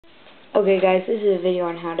Okay guys, this is a video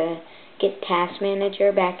on how to get Task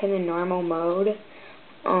Manager back in the normal mode.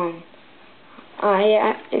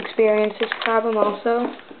 I experienced this problem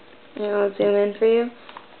also. I'll zoom in for you.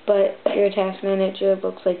 But your Task Manager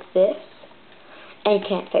looks like this, and you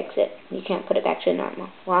can't fix it. You can't put it back to normal.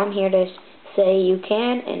 Well, I'm here to say you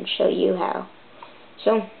can and show you how.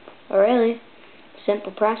 So, a really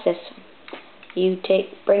simple process. You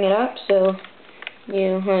bring it up, so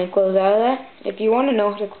you close out of that. If you want to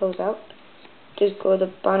know how to close out, just go to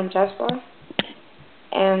the bottom taskbar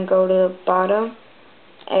and go to the bottom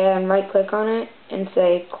and right click on it and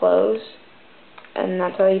say close, and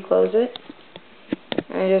that's how you close it.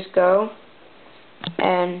 And just go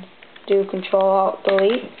and do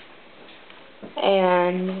Control-Alt-Delete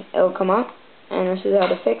and it'll come up, and this is how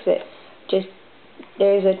to fix it.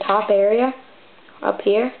 There's a top area up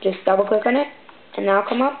here, just double click on it and that'll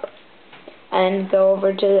come up, and go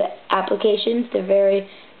over to the applications, the very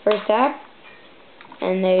first tab,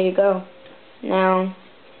 and there you go. Now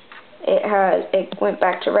it went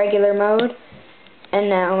back to regular mode, and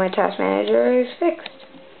now my Task Manager is fixed.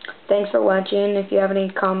 Thanks for watching. If you have any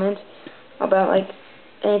comments about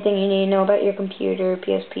anything you need to know about your computer,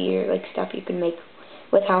 PSP, or stuff you can make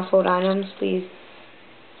with household items, please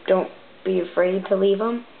don't be afraid to leave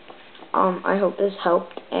them. I hope this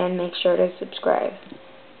helped, and make sure to subscribe.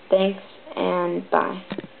 Thanks, and bye.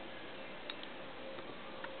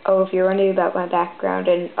 Oh, if you're wondering about my background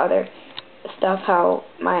and other stuff, how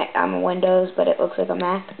I'm a Windows but it looks like a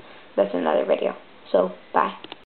Mac, that's another video. So, bye.